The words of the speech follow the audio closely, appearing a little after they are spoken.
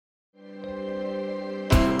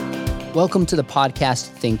Welcome to the podcast,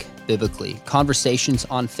 Think Biblically, Conversations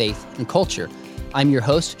on Faith and Culture. I'm your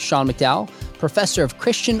host, Sean McDowell, professor of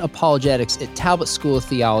Christian apologetics at Talbot School of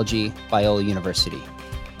Theology, Biola University.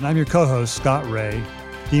 And I'm your co-host, Scott Ray,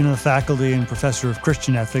 dean of the faculty and professor of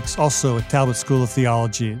Christian ethics, also at Talbot School of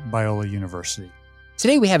Theology at Biola University.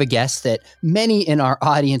 Today we have a guest that many in our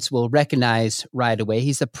audience will recognize right away.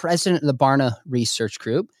 He's the president of the Barna Research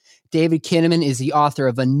Group. David Kinnaman is the author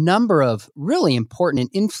of a number of really important and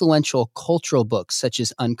influential cultural books, such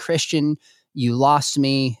as Unchristian, You Lost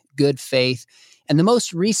Me, Good Faith, and the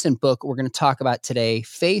most recent book we're going to talk about today,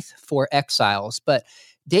 Faith for Exiles. But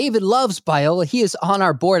David loves Biola. He is on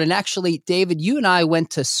our board. And actually, David, you and I went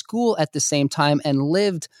to school at the same time and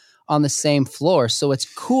lived on the same floor. So it's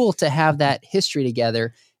cool to have that history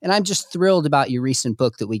together. And I'm just thrilled about your recent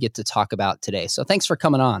book that we get to talk about today. So thanks for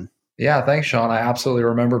coming on. Yeah, thanks, Sean. I absolutely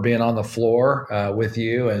remember being on the floor with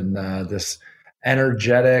you and this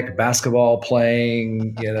energetic basketball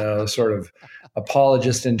playing, sort of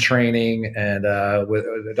apologist in training. And with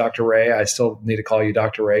Dr. Ray, I still need to call you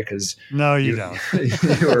Dr. Ray because no, you don't.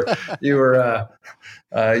 you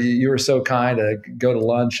were so kind to go to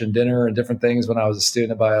lunch and dinner and different things when I was a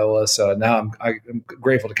student at Biola. So now I'm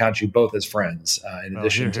grateful to count you both as friends. In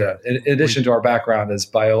addition to our background as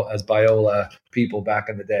Biola people back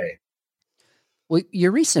in the day. Well,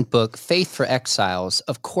 your recent book, Faith for Exiles,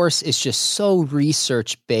 of course, is just so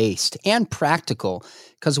research-based and practical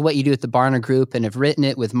because of what you do at the Barna Group and have written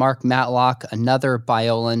it with Mark Matlock, another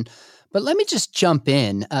Biolan. But let me just jump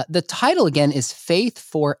in. The title, again, is Faith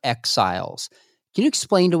for Exiles. Can you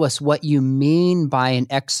explain to us what you mean by an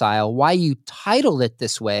exile, why you titled it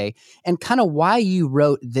this way, and kind of why you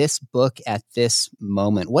wrote this book at this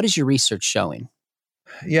moment? What is your research showing?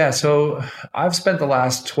 Yeah, so I've spent the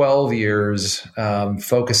last 12 years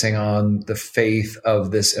focusing on the faith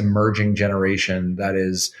of this emerging generation that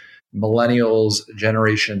is millennials,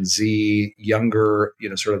 Generation Z, younger,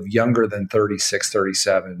 sort of younger than 36,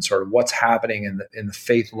 37, sort of what's happening in the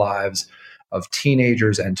faith lives of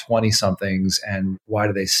teenagers and 20-somethings, and why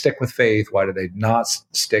do they stick with faith? Why do they not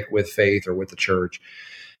stick with faith or with the church?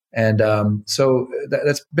 And so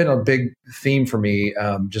that's been a big theme for me,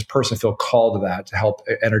 just personally feel called to that, to help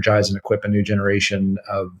energize and equip a new generation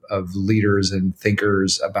of leaders and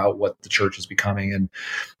thinkers about what the church is becoming. And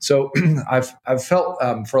so I've felt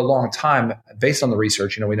for a long time, based on the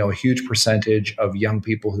research, we know a huge percentage of young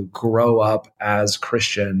people who grow up as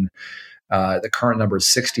Christian, the current number is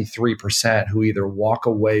 63%, who either walk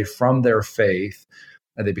away from their faith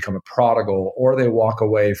and they become a prodigal, or they walk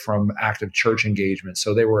away from active church engagement.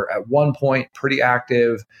 So they were at one point pretty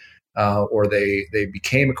active, or they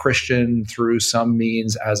became a Christian through some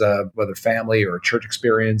means as whether family or a church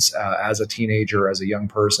experience, as a teenager, as a young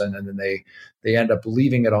person, and then they end up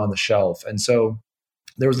leaving it on the shelf. And so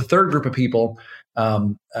there was a third group of people.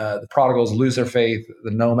 The prodigals lose their faith.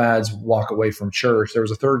 The nomads walk away from church. There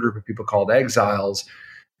was a third group of people called exiles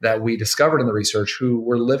that we discovered in the research, who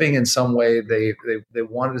were living in some way. They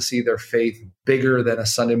wanted to see their faith bigger than a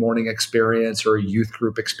Sunday morning experience or a youth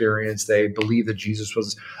group experience. They believed that Jesus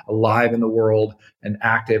was alive in the world and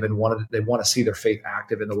active, and they want to see their faith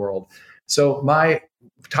active in the world. So my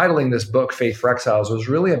titling this book, Faith for Exiles, was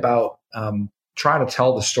really about trying to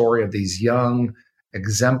tell the story of these young,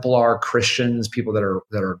 exemplar Christians, people that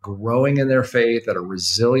are growing in their faith, that are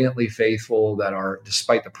resiliently faithful, that are,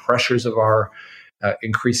 despite the pressures of our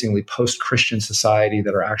increasingly post-Christian society,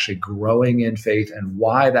 that are actually growing in faith, and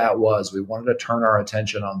why that was. We wanted to turn our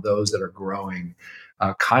attention on those that are growing,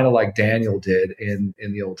 kind of like Daniel did in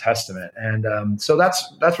the Old Testament. And so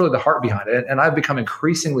that's really the heart behind it. And I've become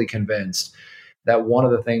increasingly convinced that one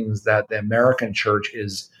of the things that the American church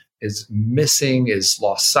is missing, is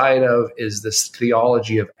lost sight of, is this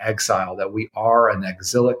theology of exile, that we are an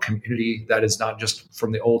exilic community. That is not just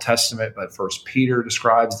from the Old Testament, but First Peter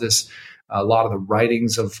describes this. A lot of the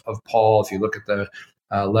writings of Paul, if you look at the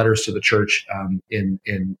letters to the church in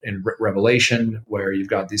Revelation, where you've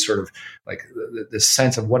got these sort of like this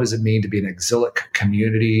sense of what does it mean to be an exilic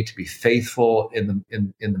community, to be faithful in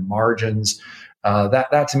the margins.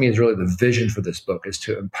 That to me is really the vision for this book, is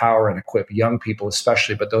to empower and equip young people,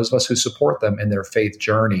 especially, but those of us who support them in their faith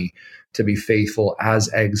journey, to be faithful as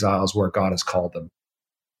exiles where God has called them.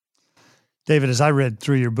 David, as I read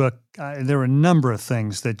through your book, there were a number of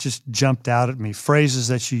things that just jumped out at me, phrases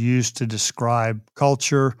that you used to describe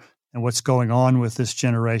culture and what's going on with this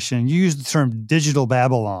generation. You used the term digital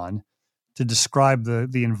Babylon to describe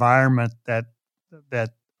the environment that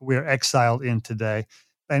we're exiled in today.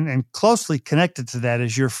 And closely connected to that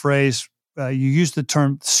is your phrase, you used the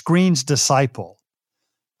term screen's disciple.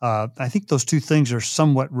 I think those two things are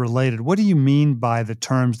somewhat related. What do you mean by the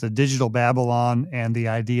terms, the digital Babylon and the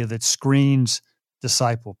idea that screens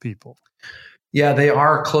disciple people? Yeah, they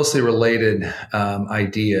are closely related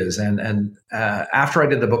ideas. And after I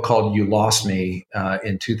did the book called You Lost Me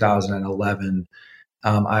in 2011,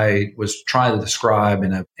 I was trying to describe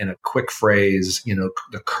in a quick phrase,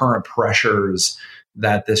 the current pressures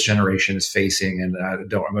that this generation is facing. And I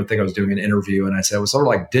think I was doing an interview, and I said it was sort of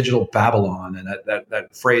like digital Babylon, and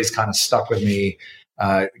that phrase kind of stuck with me.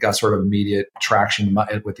 It got sort of immediate traction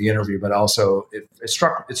with the interview, but also it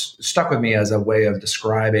stuck with me as a way of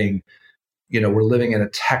describing. We're living in a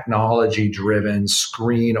technology-driven,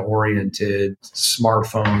 screen-oriented,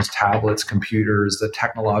 smartphones, tablets, computers, the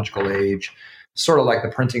technological age, sort of like the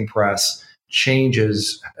printing press,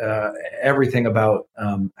 changes everything about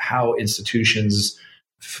how institutions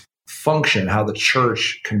function, how the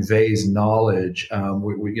church conveys knowledge.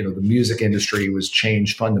 The music industry was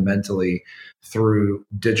changed fundamentally through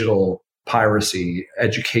digital piracy.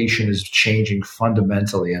 Education is changing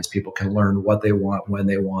fundamentally as people can learn what they want, when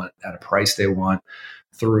they want, at a price they want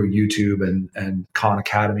through YouTube and Khan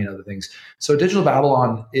Academy and other things. So Digital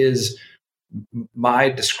Babylon is my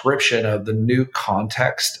description of the new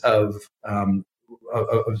context of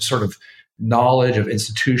sort of knowledge of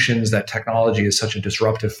institutions, that technology is such a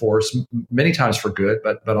disruptive force, many times for good,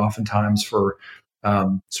 but oftentimes for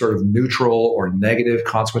sort of neutral or negative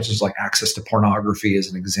consequences, like access to pornography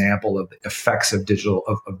is an example of the effects of digital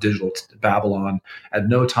Babylon. At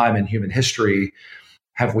no time in human history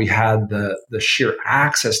have we had the sheer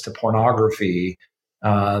access to pornography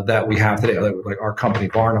that we have today. Like our company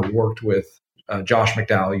Barna worked with Josh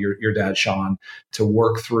McDowell, your dad, Sean, to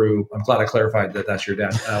work through. I'm glad I clarified that that's your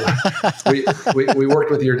dad. We worked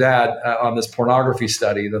with your dad on this pornography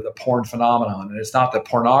study, the porn phenomenon. And it's not that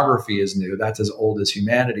pornography is new, that's as old as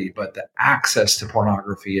humanity, but the access to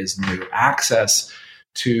pornography is new. Access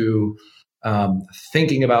to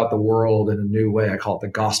thinking about the world in a new way. I call it the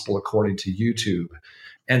gospel according to YouTube.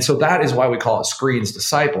 And so that is why we call it screens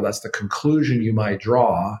disciple. That's the conclusion you might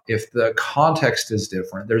draw if the context is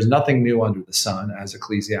different. There's nothing new under the sun, as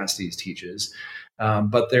Ecclesiastes teaches.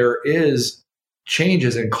 But there is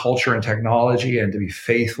changes in culture and technology, and to be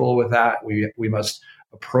faithful with that, we must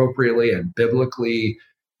appropriately and biblically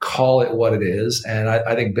call it what it is. And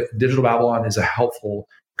I think Digital Babylon is a helpful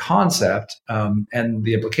concept. And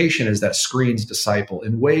the implication is that screens disciple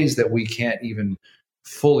in ways that we can't even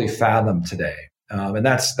fully fathom today. And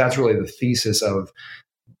that's really the thesis of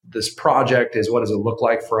this project, is what does it look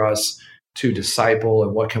like for us to disciple,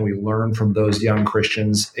 and what can we learn from those young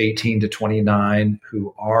Christians 18 to 29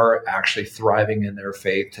 who are actually thriving in their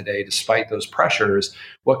faith today despite those pressures?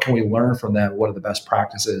 What can we learn from them? What are the best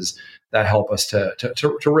practices that help us to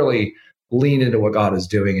really lean into what God is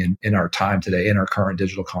doing in our time today, in our current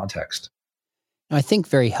digital context? I think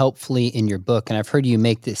very helpfully in your book, and I've heard you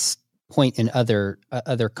make this point in other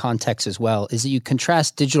contexts as well, is that you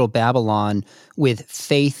contrast Digital Babylon with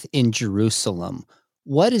faith in Jerusalem.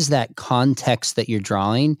 What is that context that you're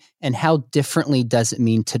drawing, and how differently does it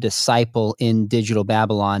mean to disciple in Digital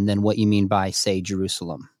Babylon than what you mean by, say,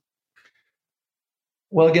 Jerusalem?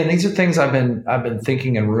 Well, again, these are things I've been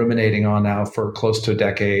thinking and ruminating on now for close to a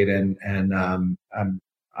decade, and I'm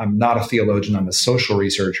not a theologian, I'm a social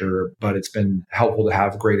researcher, but it's been helpful to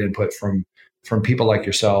have great input from people like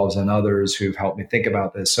yourselves and others who've helped me think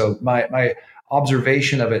about this. So my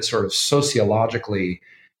observation of it sort of sociologically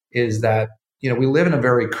is that, we live in a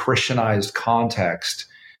very Christianized context.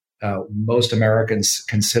 Most Americans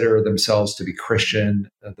consider themselves to be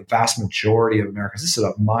Christian. The vast majority of Americans, this is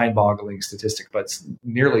a mind-boggling statistic, but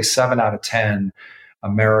nearly 7 out of 10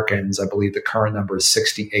 Americans, I believe the current number is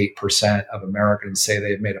 68% of Americans, say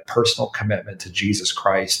they've made a personal commitment to Jesus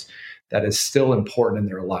Christ that is still important in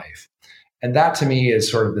their life. And that to me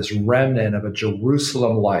is sort of this remnant of a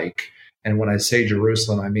Jerusalem-like. And when I say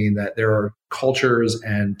Jerusalem, I mean that there are cultures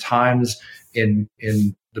and times in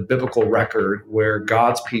the biblical record where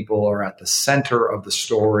God's people are at the center of the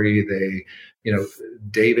story.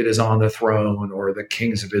 David is on the throne, or the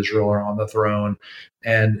kings of Israel are on the throne,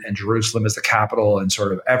 and Jerusalem is the capital, and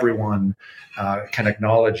sort of everyone can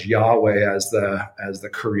acknowledge Yahweh as the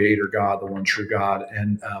creator God, the one true God,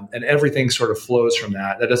 and everything sort of flows from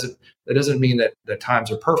that. That doesn't mean that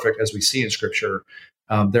times are perfect, as we see in Scripture.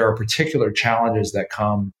 There are particular challenges that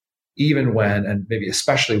come even when, and maybe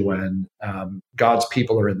especially when, God's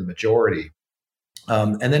people are in the majority.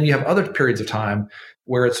 And then you have other periods of time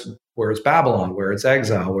where it's Babylon, where it's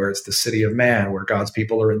exile, where it's the city of man, where God's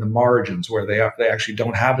people are in the margins, where they actually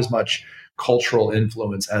don't have as much cultural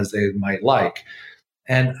influence as they might like.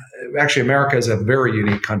 And actually, America is a very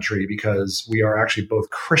unique country because we are actually both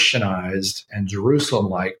Christianized and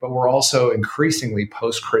Jerusalem-like, but we're also increasingly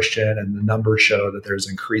post-Christian, and the numbers show that there's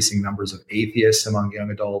increasing numbers of atheists among young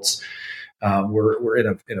adults. We're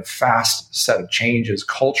in a fast set of changes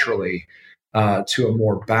culturally to a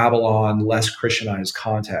more Babylon, less Christianized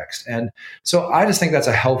context. And so I just think that's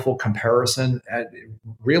a helpful comparison. And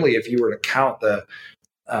really, if you were to count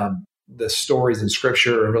the stories in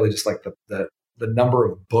Scripture, and really just like the number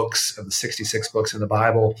of books of the 66 books in the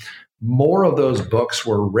Bible, more of those books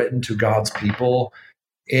were written to God's people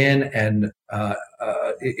in and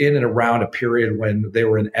around a period when they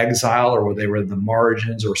were in exile or where they were in the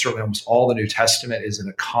margins, or certainly almost all the New Testament is in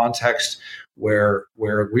a context where we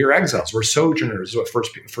are exiles, we're sojourners. What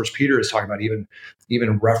First Peter is talking about, even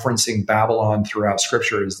referencing Babylon throughout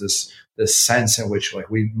Scripture, is this sense in which like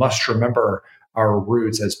we must remember our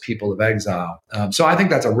roots as people of exile. So I think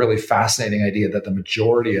that's a really fascinating idea that the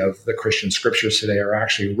majority of the Christian scriptures today are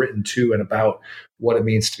actually written to and about what it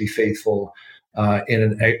means to be faithful in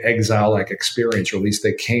an exile-like experience, or at least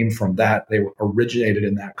they came from that. They originated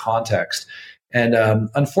in that context. And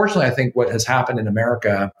unfortunately, I think what has happened in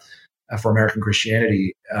America for American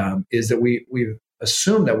Christianity is that we've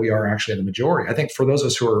assumed that we are actually the majority. I think for those of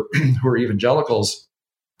us who are evangelicals,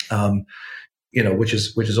 which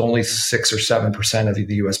is only 6 or 7% of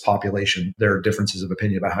the U.S. population. There are differences of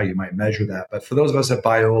opinion about how you might measure that. But for those of us at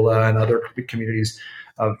Biola and other communities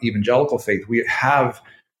of evangelical faith, we have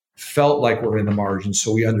felt like we're in the margins.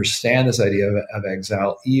 So we understand this idea of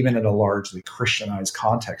exile, even in a largely Christianized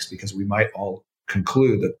context, because we might all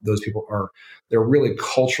conclude that those people they're really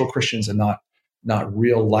cultural Christians and not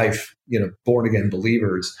real life, born again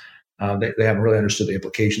believers. They haven't really understood the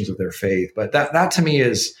implications of their faith. But that to me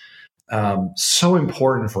is so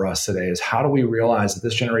important for us today, is how do we realize that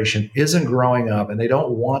this generation isn't growing up and they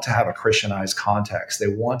don't want to have a Christianized context. They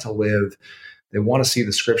want to see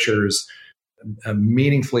the scriptures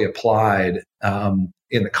meaningfully applied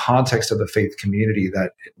in the context of the faith community,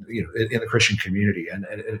 that, in the Christian community. And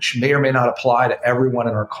it may or may not apply to everyone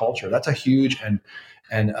in our culture. That's a huge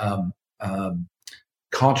and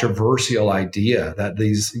controversial idea that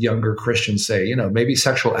these younger Christians say, maybe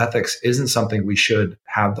sexual ethics isn't something we should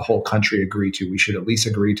have the whole country agree to. We should at least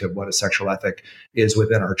agree to what a sexual ethic is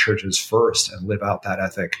within our churches first, and live out that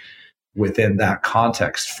ethic within that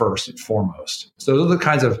context first and foremost. So those are the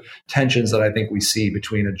kinds of tensions that I think we see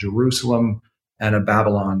between a Jerusalem and a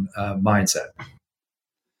Babylon mindset.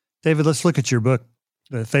 David, let's look at your book,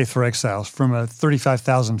 The Faith for Exiles, from a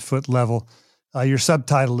 35,000-foot level. Your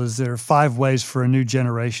subtitle is There are 5 Ways for a New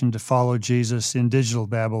Generation to Follow Jesus in Digital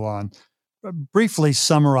Babylon. Briefly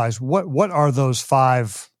summarize, what are those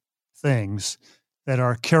 5 things that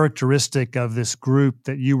are characteristic of this group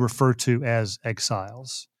that you refer to as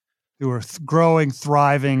exiles, who are growing,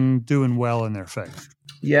 thriving, doing well in their faith?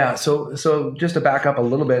 Yeah, so just to back up a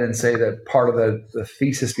little bit and say that part of the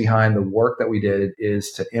thesis behind the work that we did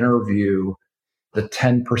is to interview the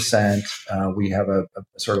 10%. We have a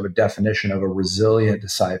sort of a definition of a resilient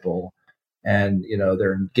disciple. And,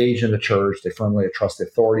 they're engaged in the church. They firmly trust the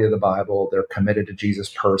authority of the Bible. They're committed to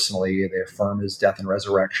Jesus personally. They affirm his death and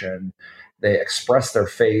resurrection. They express their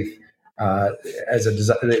faith as a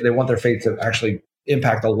desire. They want their faith to actually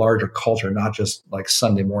impact a larger culture, not just like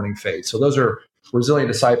Sunday morning faith. So those are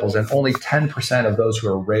resilient disciples. And only 10% of those who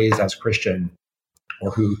are raised as Christian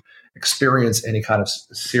or who experience any kind of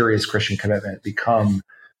serious Christian commitment become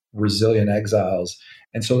resilient exiles.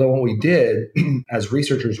 And so then what we did as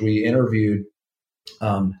researchers, we interviewed,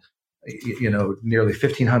 nearly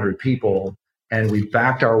 1,500 people, and we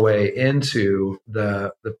backed our way into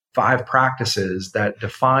the 5 practices that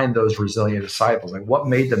define those resilient disciples, like what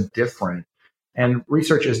made them different. And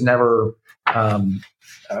research is never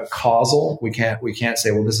causal. We can't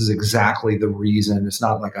say, well, this is exactly the reason. It's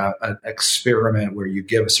not like an experiment where you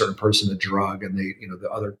give a certain person a drug and they, the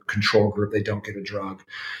other control group, they don't get a drug.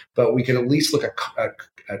 But we can at least look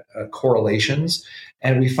at correlations.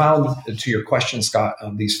 And we found, to your question, Scott,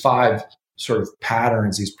 these 5 sort of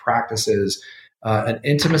patterns, these practices, an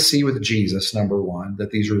intimacy with Jesus, number one,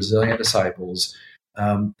 that these resilient disciples,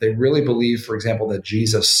 they really believe, for example, that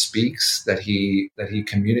Jesus speaks, that he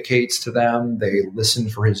communicates to them. They listen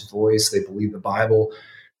for his voice. They believe the Bible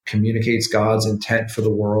communicates God's intent for the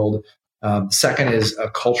world. Second is a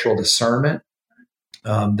cultural discernment.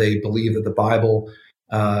 They believe that the Bible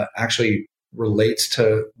actually relates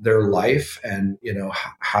to their life and,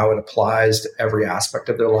 how it applies to every aspect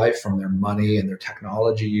of their life, from their money and their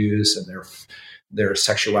technology use and their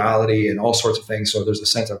sexuality and all sorts of things. So there's a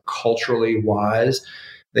sense of culturally wise.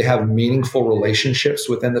 They have meaningful relationships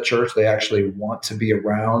within the church. They actually want to be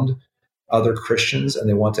around other Christians, and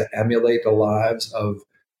they want to emulate the lives of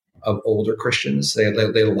older Christians. They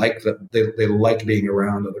like being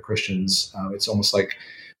around other Christians. It's almost like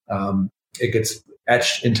it gets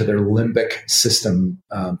etched into their limbic system.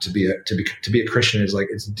 To be a Christian is like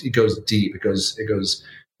it goes deep. It goes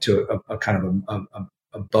to a kind of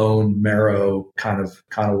a bone marrow kind of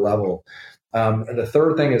level. And the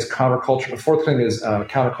third thing is counterculture. The fourth thing is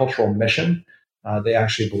countercultural mission. They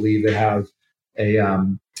actually believe they have they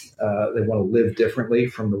want to live differently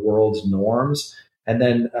from the world's norms. And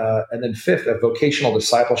then fifth, a vocational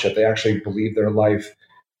discipleship. They actually believe their life,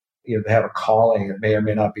 they have a calling. It may or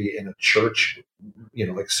may not be in a church,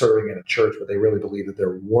 like serving in a church, but they really believe that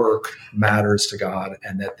their work matters to God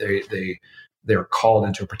and that they're called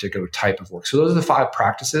into a particular type of work. So those are the 5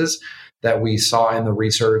 practices that we saw in the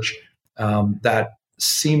research that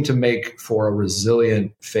seem to make for a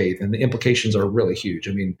resilient faith. And the implications are really huge.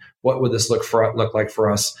 I mean, what would this look like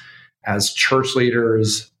for us as church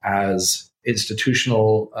leaders, as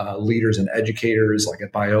institutional leaders and educators, like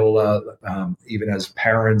at Biola, even as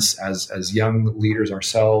parents, as young leaders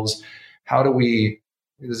ourselves? How do we?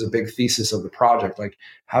 This is a big thesis of the project. Like,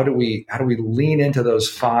 how do we lean into those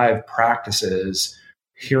 5 practices?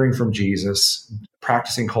 Hearing from Jesus,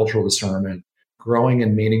 practicing cultural discernment, growing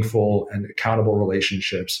in meaningful and accountable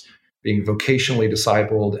relationships, being vocationally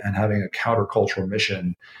discipled, and having a countercultural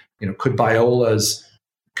mission. Could Biola's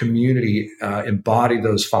community embody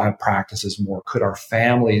those 5 practices more? Could our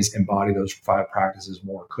families embody those 5 practices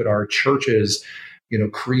more? Could our churches,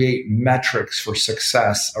 create metrics for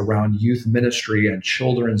success around youth ministry and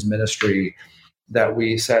children's ministry that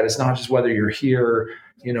we said it's not just whether you're here,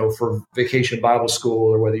 for Vacation Bible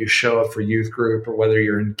School, or whether you show up for youth group, or whether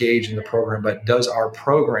you're engaged in the program, but does our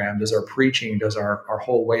program, does our preaching, does our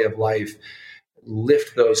whole way of life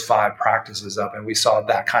lift those 5 practices up? And we saw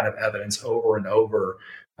that kind of evidence over and over.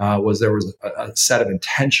 There was a set of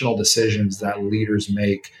intentional decisions that leaders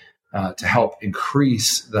make to help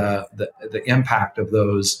increase the impact of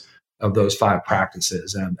those 5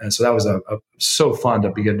 practices. And so that was so fun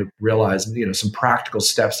to begin to realize, some practical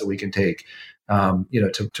steps that we can take,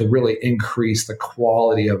 to really increase the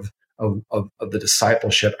quality of the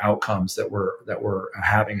discipleship outcomes that we're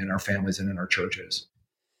having in our families and in our churches.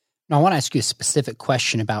 Now, I want to ask you a specific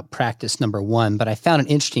question about practice number 1, but I found it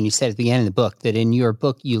interesting. You said at the end of the book that in your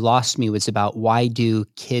book, You Lost Me was about why do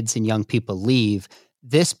kids and young people leave?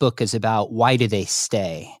 This book is about why do they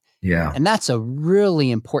stay? Yeah. And that's a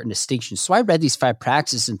really important distinction. So I read these 5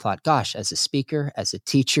 practices and thought, gosh, as a speaker, as a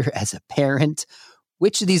teacher, as a parent,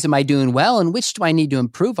 which of these am I doing well and which do I need to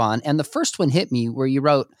improve on? And the first one hit me where you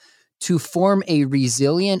wrote, to form a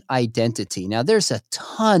resilient identity. Now, there's a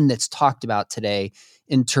ton that's talked about today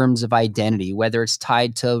in terms of identity, whether it's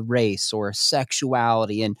tied to race or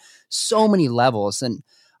sexuality and so many levels. And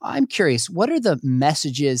I'm curious, what are the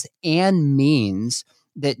messages and means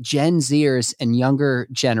that Gen Zers and younger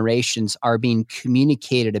generations are being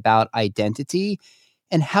communicated about identity?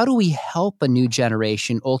 And how do we help a new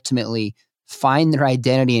generation ultimately find their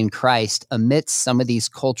identity in Christ amidst some of these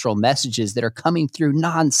cultural messages that are coming through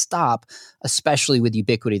nonstop, especially with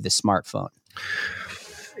ubiquity of the smartphone?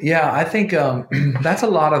 Yeah, I think that's a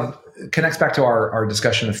lot of connects back to our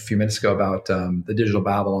discussion a few minutes ago about the digital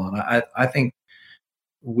Babylon. I think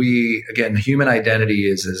human identity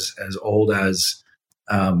is as old as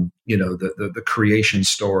the creation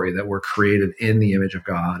story, that we're created in the image of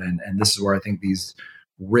God, and this is where I think these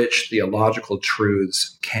rich theological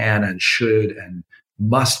truths can and should and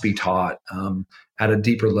must be taught at a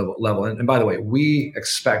deeper level. And by the way, we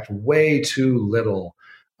expect way too little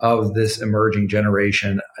of this emerging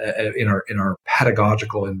generation in our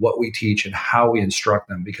pedagogical and what we teach and how we instruct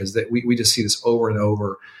them, because we just see this over and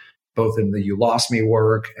over, both in the You Lost Me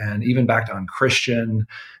work and even back to Unchristian.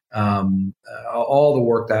 All the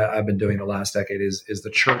work that I've been doing the last decade is the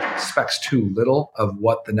church expects too little of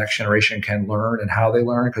what the next generation can learn and how they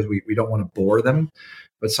learn, because we don't want to bore them.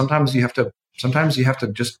 But sometimes you have to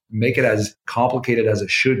just make it as complicated as it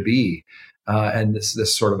should be. And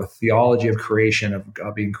this sort of a theology of creation,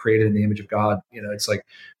 of being created in the image of God. It's like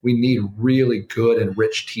we need really good and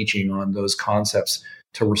rich teaching on those concepts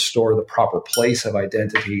to restore the proper place of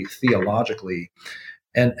identity theologically.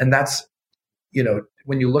 And that's,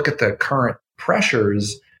 when you look at the current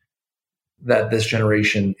pressures that this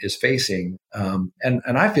generation is facing, and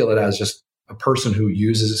I feel it as just a person who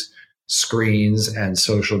uses screens and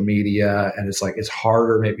social media, and it's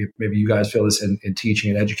harder. Maybe you guys feel this in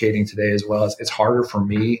teaching and educating today as well. It's harder for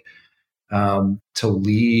me to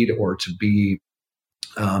lead or to be,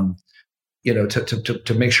 to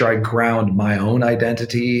make sure I ground my own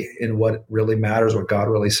identity in what really matters, what God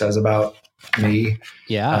really says about me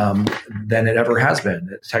Yeah. than it ever has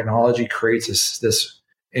been. Technology creates this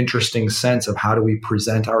interesting sense of how do we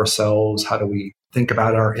present ourselves, how do we think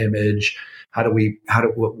about our image, who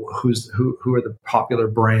are the popular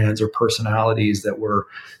brands or personalities that we're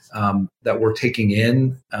taking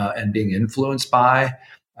in and being influenced by.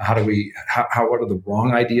 What are the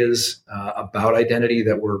wrong ideas about identity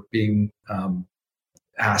that we're being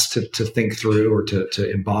asked to think through or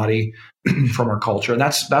to embody from our culture? And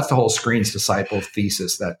that's the whole screens disciple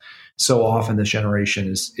thesis, that so often this generation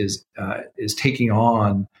is taking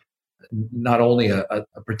on not only a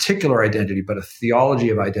particular identity, but a theology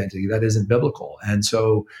of identity that isn't biblical. And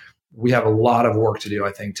so we have a lot of work to do,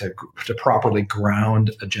 I think, to properly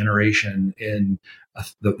ground a generation in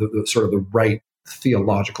the sort of the right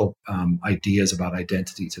theological ideas about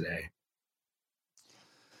identity today.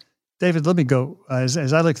 David, let me go,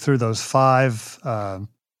 as I look through those five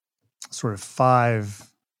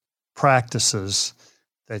practices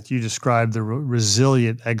that you described, the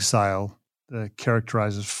resilient exile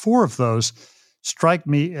characterizes. Four of those strike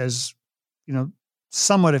me as,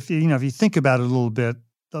 somewhat, if you think about it a little bit,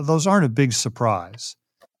 those aren't a big surprise.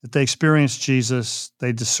 That they experience Jesus,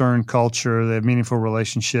 they discern culture, they have meaningful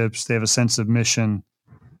relationships, they have a sense of mission.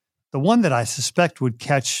 The one that I suspect would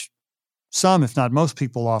catch some, if not most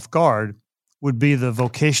people, off guard would be the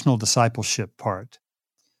vocational discipleship part.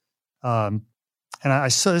 And I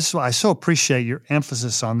so appreciate your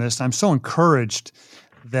emphasis on this. I'm so encouraged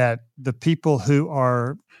that the people who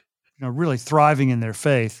are, really thriving in their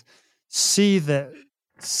faith see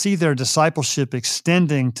their discipleship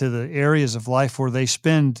extending to the areas of life where they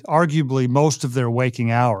spend arguably most of their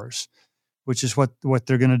waking hours, which is what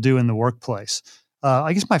they're going to do in the workplace.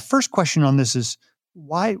 I guess my first question on this is,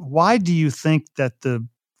 why do you think that the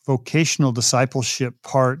vocational discipleship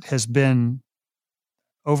part has been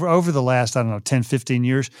over the last, 10, 15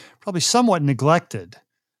 years, probably somewhat neglected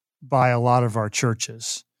by a lot of our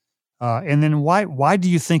churches? And then why do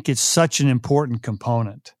you think it's such an important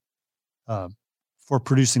component for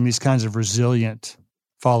producing these kinds of resilient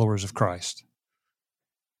followers of Christ?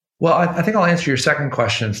 Well, I think I'll answer your second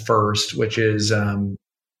question first, which is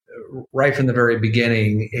right from the very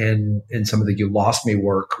beginning in some of the You Lost Me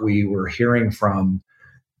work, we were hearing from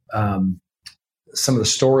some of the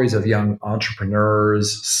stories of young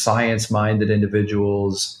entrepreneurs, science-minded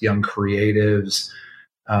individuals, young creatives.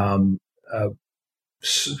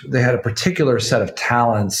 They had a particular set of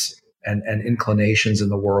talents and inclinations in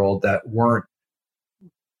the world that weren't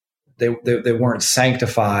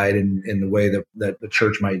sanctified in the way that the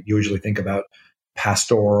church might usually think about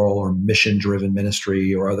pastoral or mission-driven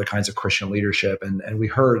ministry or other kinds of Christian leadership. And we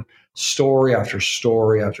heard story after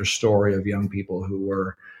story after story of young people who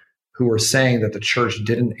were saying that the church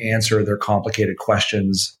didn't answer their complicated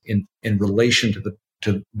questions in relation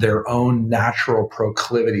to their own natural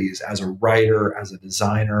proclivities as a writer, as a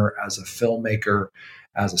designer, as a filmmaker,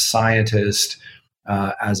 as a scientist,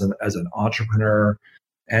 as an entrepreneur.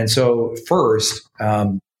 And so first,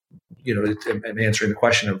 I'm answering the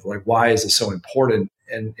question of like, why is this so important?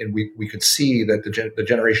 And we could see that the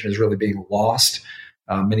generation is really being lost.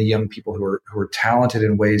 Many young people who are talented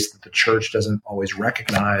in ways that the church doesn't always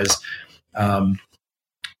recognize. They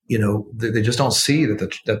just don't see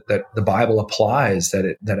that the Bible applies, that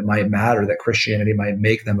it might matter, that Christianity might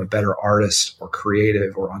make them a better artist or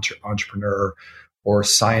creative or entrepreneur or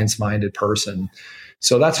science-minded person.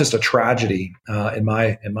 So that's just a tragedy in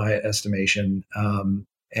my estimation.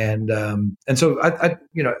 And so and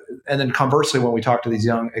then conversely, when we talk to these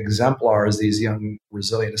young exemplars, these young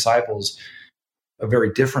resilient disciples, a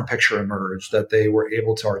very different picture emerged, that they were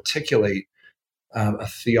able to articulate a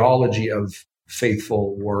theology of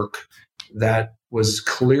faithful work that was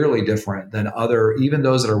clearly different than even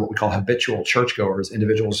those that are what we call habitual churchgoers,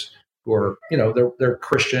 individuals who are, they're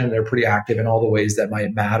Christian, they're pretty active in all the ways that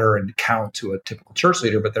might matter and count to a typical church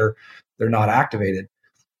leader, but they're not activated.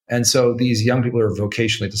 And so these young people who are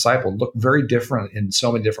vocationally discipled look very different in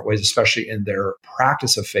so many different ways, especially in their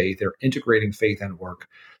practice of faith. They're integrating faith and work.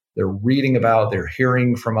 They're reading about, they're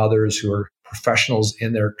hearing from others who are professionals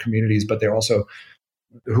in their communities, but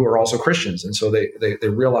who are also Christians. And so they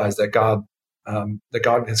realize that God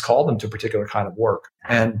has called them to a particular kind of work.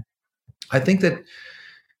 And I think that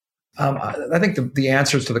the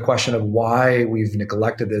answers to the question of why we've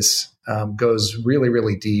neglected this goes really,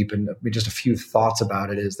 really deep. And just a few thoughts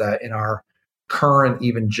about it is that in our current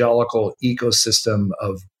evangelical ecosystem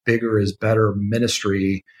of bigger is better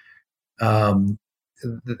ministry,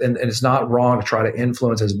 and it's not wrong to try to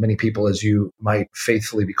influence as many people as you might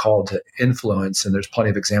faithfully be called to influence. And there's plenty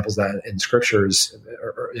of examples of that in scriptures,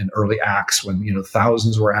 or in early Acts, when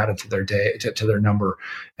thousands were added to their day to their number,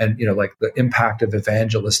 and like the impact of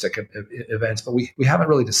evangelistic events. But we haven't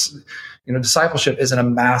really discipleship isn't a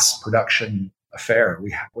mass production affair.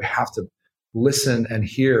 We have to listen and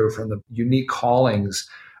hear from the unique callings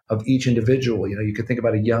of each individual. You could think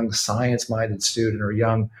about a young science-minded student, or a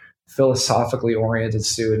young philosophically oriented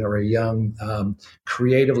student, or a young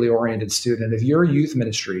creatively oriented student. If your youth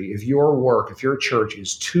ministry, if your work, if your church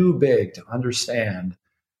is too big to understand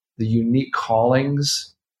the unique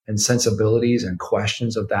callings and sensibilities and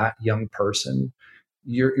questions of that young person,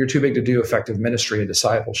 you're too big to do effective ministry and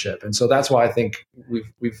discipleship. And so that's why I think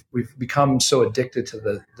we've become so addicted to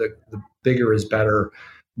the bigger is better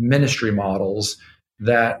ministry models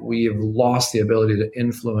that we've lost the ability to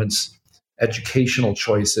influence educational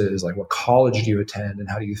choices, like what college do you attend, and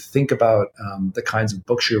how do you think about the kinds of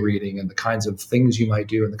books you're reading, and the kinds of things you might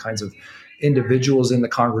do, and the kinds of individuals in the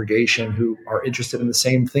congregation who are interested in the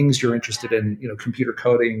same things you're interested in, computer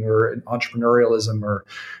coding or entrepreneurialism, or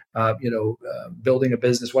building a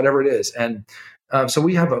business, whatever it is. And so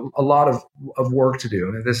we have a lot of work to do.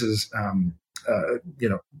 And this is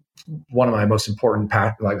one of my most important,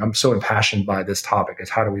 I'm so impassioned by this topic,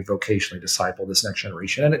 is how do we vocationally disciple this next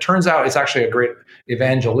generation? And it turns out it's actually a great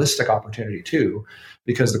evangelistic opportunity too,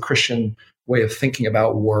 because the Christian way of thinking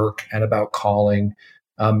about work and about calling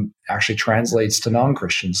actually translates to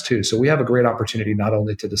non-Christians too. So we have a great opportunity not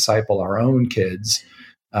only to disciple our own kids,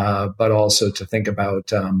 but also to think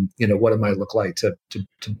about, what it might look like to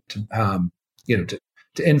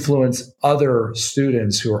influence other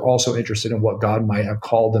students who are also interested in what God might have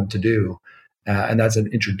called them to do. And that's an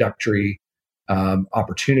introductory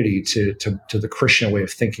opportunity to the Christian way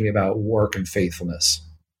of thinking about work and faithfulness.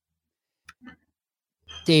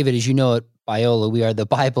 David, as you know, at Biola, we are the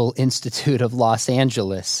Bible Institute of Los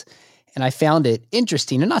Angeles. And I found it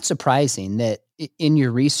interesting and not surprising that in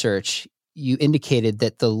your research, you indicated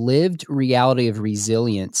that the lived reality of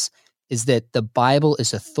resilience is that the Bible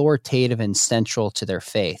is authoritative and central to their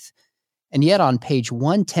faith. And yet on page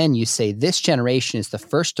 110, you say this generation is the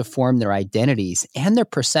first to form their identities and their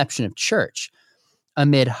perception of church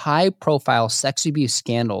amid high-profile sex abuse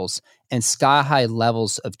scandals and sky-high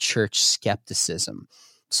levels of church skepticism.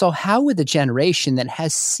 So how would the generation that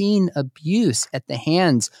has seen abuse at the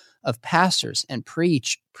hands of pastors and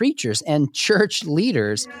preachers and church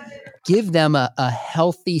leaders give them a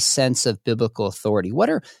healthy sense of biblical authority? What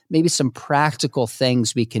are maybe some practical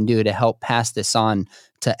things we can do to help pass this on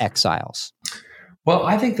to exiles? Well,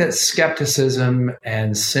 I think that skepticism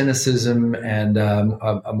and cynicism and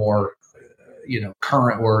a more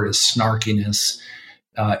current word is snarkiness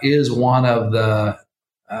is one of the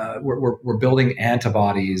we're building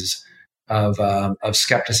antibodies of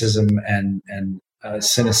skepticism and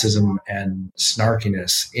cynicism and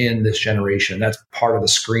snarkiness in this generation. That's part of the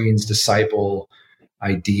screens disciple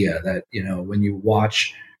idea, that when you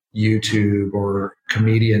watch YouTube or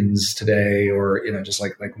comedians today, or just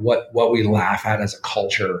like what we laugh at as a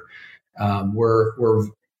culture,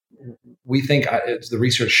 we think the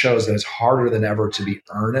research shows that it's harder than ever to be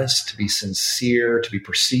earnest, to be sincere, to be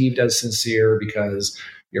perceived as sincere, because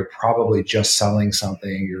you're probably just selling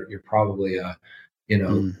something. You're probably a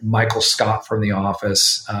Michael Scott from The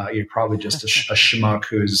Office. You're probably just a schmuck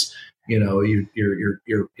who's,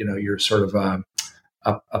 you're sort of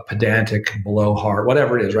a pedantic blowhard,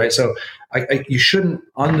 whatever it is, right? So you shouldn't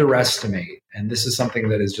underestimate, and this is something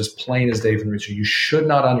that is just plain as day from the research. You should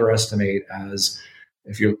not underestimate, as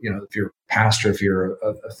if you're a pastor, if you're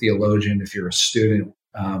a theologian, if you're a student,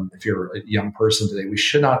 if you're a young person today, we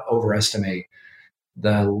should not overestimate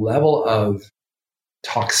the level of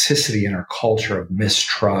toxicity in our culture of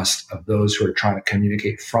mistrust of those who are trying to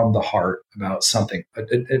communicate from the heart about something.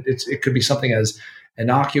 It could be something as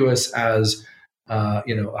innocuous as a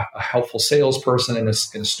helpful salesperson in a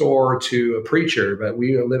store, to a preacher, but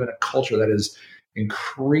we live in a culture that is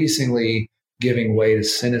increasingly giving way to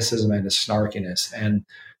cynicism and to snarkiness. And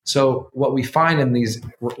so what we find in these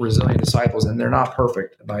resilient disciples, and they're not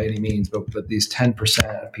perfect by any means, but these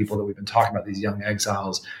 10% of people that we've been talking about, these young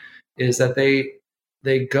exiles, is that they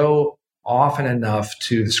go often enough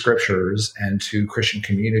to the scriptures and to Christian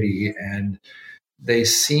community, and they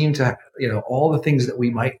seem to, all the things that we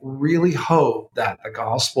might really hope that the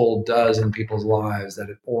gospel does in people's lives, that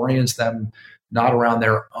it orients them not around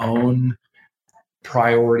their own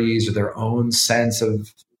priorities or their own sense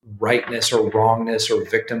of rightness or wrongness or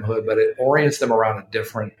victimhood, but it orients them around a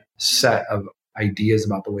different set of ideas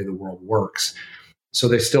about the way the world works. So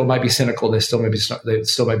they still might be cynical. They still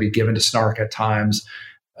might be given to snark at times.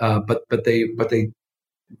 But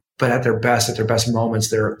at their best moments,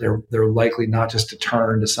 they're likely not just to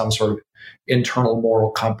turn to some sort of internal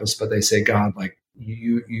moral compass, but they say, God, like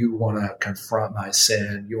you want to confront my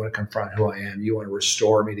sin. You want to confront who I am. You want to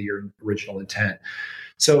restore me to your original intent.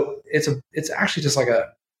 So it's actually just like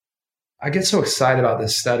I get so excited about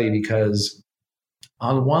this study because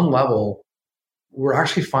on one level, we're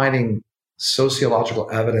actually finding sociological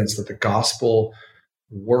evidence that the gospel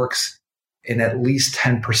works in at least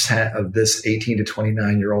 10% of this 18 to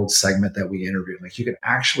 29-year-old segment that we interviewed. Like you can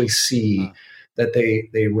actually see that they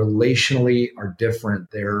relationally are different.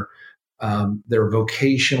 They're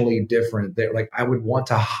vocationally different. They're like, I would want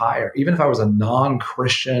to hire, even if I was a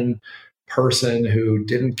non-Christian person who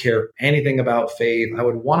didn't care anything about faith, I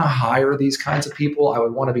would want to hire these kinds of people. I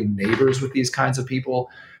would want to be neighbors with these kinds of people.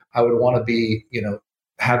 I would want to be,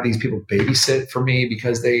 have these people babysit for me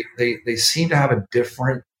because they seem to have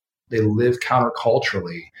they live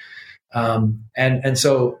counterculturally. And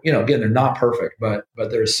so, again, they're not perfect, but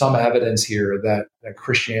there's some evidence here that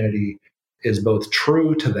Christianity is both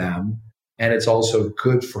true to them and it's also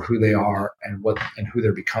good for who they are and who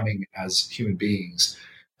they're becoming as human beings.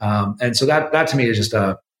 And so that to me is just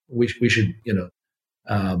we should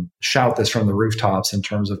shout this from the rooftops in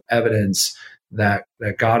terms of evidence that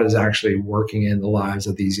God is actually working in the lives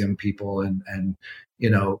of these young people and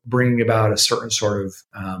bringing about a certain sort of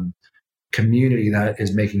community that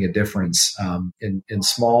is making a difference in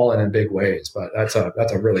small and in big ways. But that's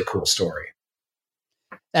a really cool story.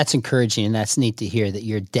 That's encouraging, and that's neat to hear that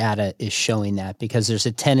your data is showing that, because there's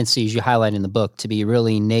a tendency, as you highlight in the book, to be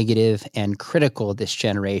really negative and critical of this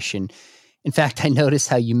generation. In fact, I noticed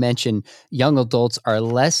how you mentioned young adults are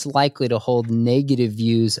less likely to hold negative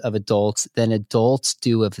views of adults than adults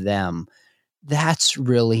do of them. That's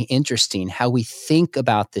really interesting. How we think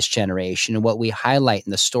about this generation and what we highlight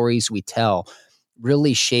in the stories we tell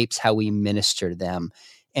really shapes how we minister to them.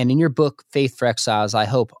 And in your book, Faith for Exiles, I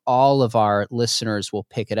hope all of our listeners will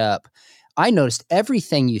pick it up. I noticed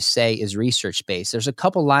everything you say is research-based. There's a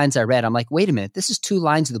couple lines I read. I'm like, wait a minute, this is 2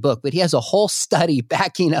 lines of the book, but he has a whole study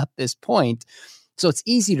backing up this point. So it's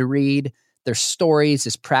easy to read. There's stories,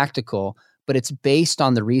 it's practical, but it's based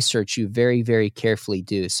on the research you very, very carefully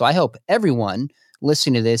do. So I hope everyone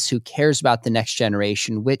listening to this who cares about the next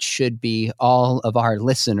generation, which should be all of our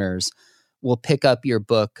listeners, will pick up your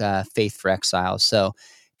book, Faith for Exiles. So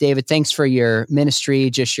David, thanks for your ministry,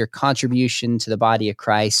 just your contribution to the body of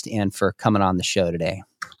Christ, and for coming on the show today.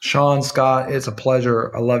 Sean, Scott, it's a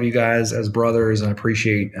pleasure. I love you guys as brothers and I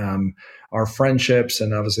appreciate our friendships.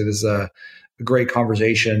 And obviously this is a great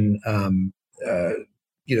conversation,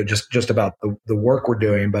 just about the work we're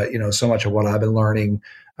doing. But, so much of what I've been learning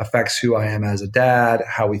affects who I am as a dad,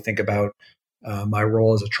 how we think about my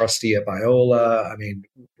role as a trustee at Biola. I mean,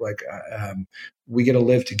 we get to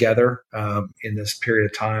live together in this period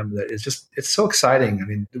of time that is it's so exciting. I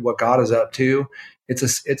mean, what God is up to,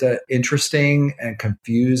 it's a interesting and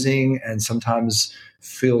confusing and sometimes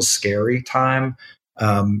feels scary time.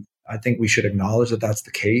 I think we should acknowledge that that's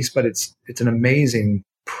the case, but it's an amazing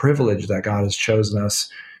privilege that God has chosen us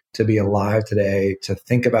to be alive today, to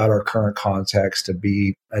think about our current context, to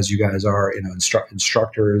be, as you guys are,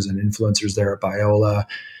 instructors and influencers there at Biola.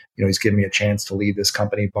 He's given me a chance to lead this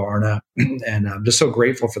company, Barna, and I'm just so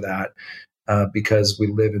grateful for that because we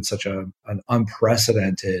live in such an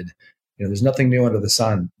unprecedented. There's nothing new under the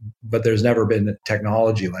sun, but there's never been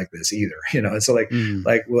technology like this either. And so like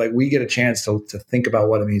we get a chance to think about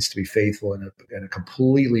what it means to be faithful in a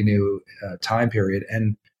completely new time period.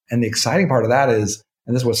 And the exciting part of that is,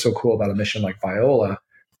 and this is what's so cool about a mission like Biola,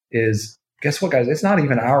 is guess what, guys? It's not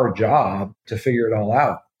even our job to figure it all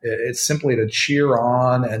out. It's simply to cheer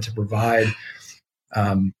on and to provide,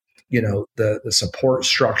 the support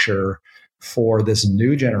structure for this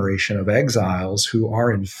new generation of exiles who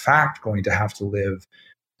are in fact going to have to live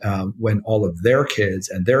when all of their kids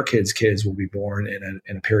and their kids' kids will be born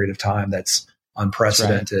in a period of time that's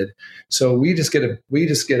unprecedented. Right. So we just get to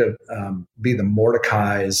be the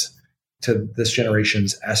Mordecais to this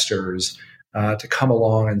generation's Esthers, to come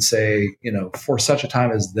along and say, for such a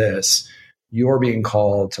time as this, you're being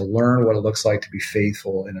called to learn what it looks like to be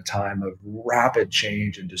faithful in a time of rapid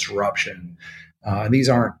change and disruption. And these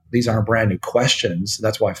aren't brand new questions.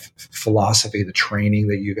 That's why philosophy, the training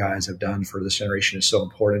that you guys have done for this generation, is so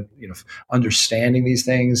important. Understanding these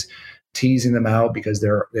things, teasing them out, because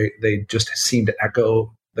they just seem to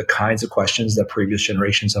echo the kinds of questions that previous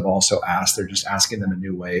generations have also asked. They're just asking them in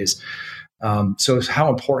new ways. So it's how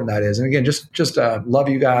important that is. And again, just love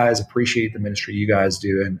you guys, appreciate the ministry you guys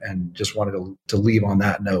do, and just wanted to leave on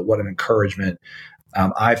that note. What an encouragement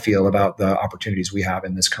I feel about the opportunities we have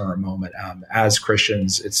in this current moment. As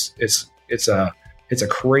Christians, it's a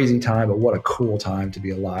crazy time, but what a cool time to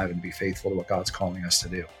be alive and be faithful to what God's calling us to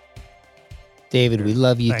do. David, we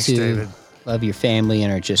love you. Thanks, too. David. Love your family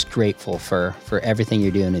and are just grateful for everything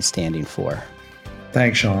you're doing and standing for.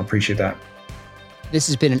 Thanks, Sean. Appreciate that. This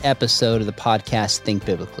has been an episode of the podcast Think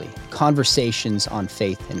Biblically, conversations on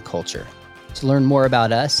faith and culture. To learn more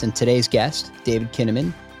about us and today's guest, David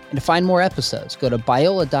Kinnaman, and to find more episodes, go to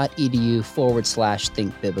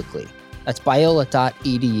biola.edu/thinkbiblically. That's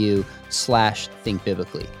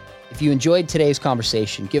biola.edu/thinkbiblically. If you enjoyed today's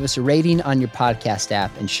conversation, give us a rating on your podcast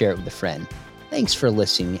app and share it with a friend. Thanks for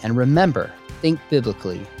listening, and remember, think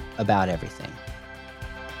biblically about everything.